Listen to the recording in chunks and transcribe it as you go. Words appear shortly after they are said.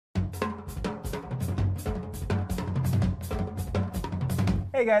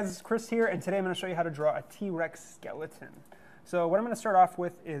Hey guys, it's Chris here, and today I'm going to show you how to draw a T-Rex skeleton. So what I'm going to start off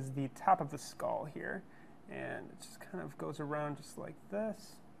with is the top of the skull here, and it just kind of goes around just like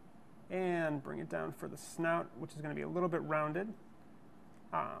this, and bring it down for the snout, which is going to be a little bit rounded.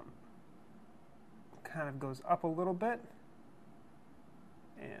 Kind of goes up a little bit,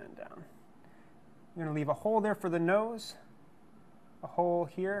 and down. You're going to leave a hole there for the nose, a hole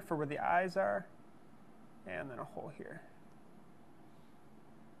here for where the eyes are, and then a hole here.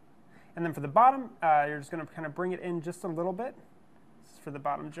 And then for the bottom, you're just going to kind of bring it in just a little bit. This is for the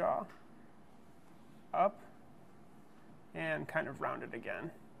bottom jaw. Up, and kind of round it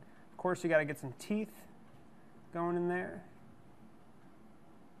again. Of course, you got to get some teeth going in there.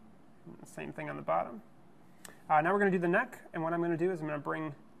 And the same thing on the bottom. Now we're going to do the neck, and what I'm going to do is I'm going to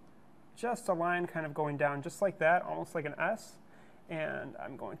bring just a line kind of going down just like that, almost like an S, and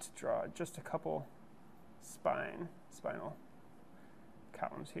I'm going to draw just a couple spinal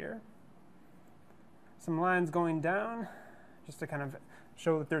columns here. Some lines going down just to kind of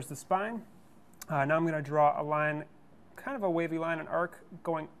show that there's the spine. Now I'm going to draw a line, kind of a wavy line, an arc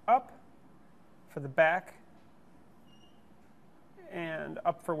going up for the back and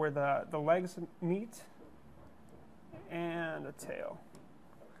up for where the legs meet, and a tail.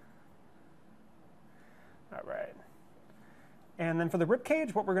 All right. And then for the rib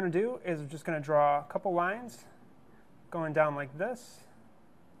cage, what we're going to do is we're just going to draw a couple lines going down like this.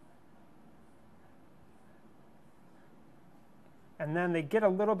 And then they get a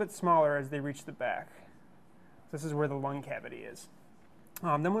little bit smaller as they reach the back. This is where the lung cavity is.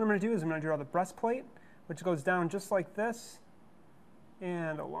 Then what I'm going to do is I'm going to draw the breastplate, which goes down just like this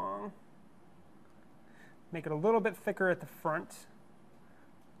and along. Make it a little bit thicker at the front.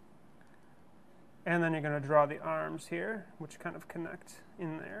 And then you're going to draw the arms here, which kind of connect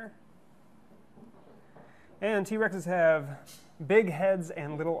in there. And T-Rexes have big heads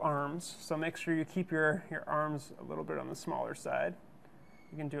and little arms, so make sure you keep your arms a little bit on the smaller side.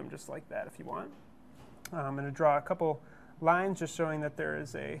 You can do them just like that if you want. I'm going to draw a couple lines just showing that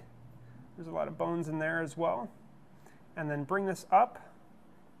there's a lot of bones in there as well. And then bring this up,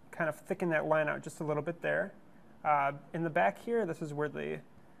 kind of thicken that line out just a little bit there. In the back here, this is where the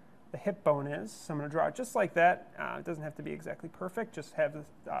hip bone is, so I'm going to draw it just like that. It doesn't have to be exactly perfect, just have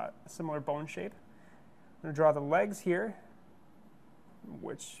a similar bone shape. I'm going to draw the legs here,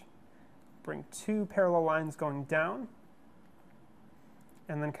 which bring two parallel lines going down,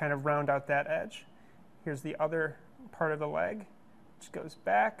 and then kind of round out that edge. Here's the other part of the leg, which goes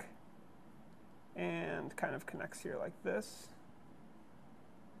back and kind of connects here like this.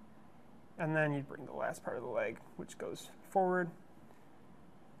 And then you bring the last part of the leg, which goes forward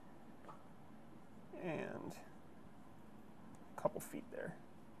and a couple feet there.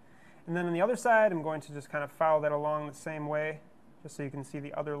 And then on the other side, I'm going to just kind of follow that along the same way, just so you can see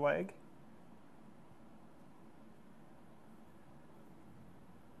the other leg.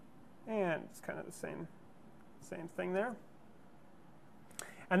 And it's kind of the same thing there.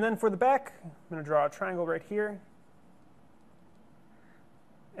 And then for the back, I'm going to draw a triangle right here.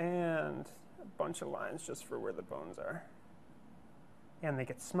 And a bunch of lines just for where the bones are. And they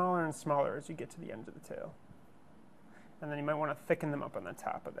get smaller and smaller as you get to the end of the tail. And then you might want to thicken them up on the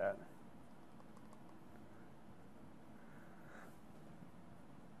top of that.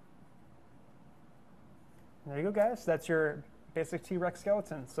 There you go, guys. That's your basic T-Rex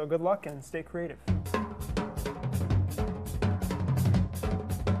skeleton. So good luck and stay creative.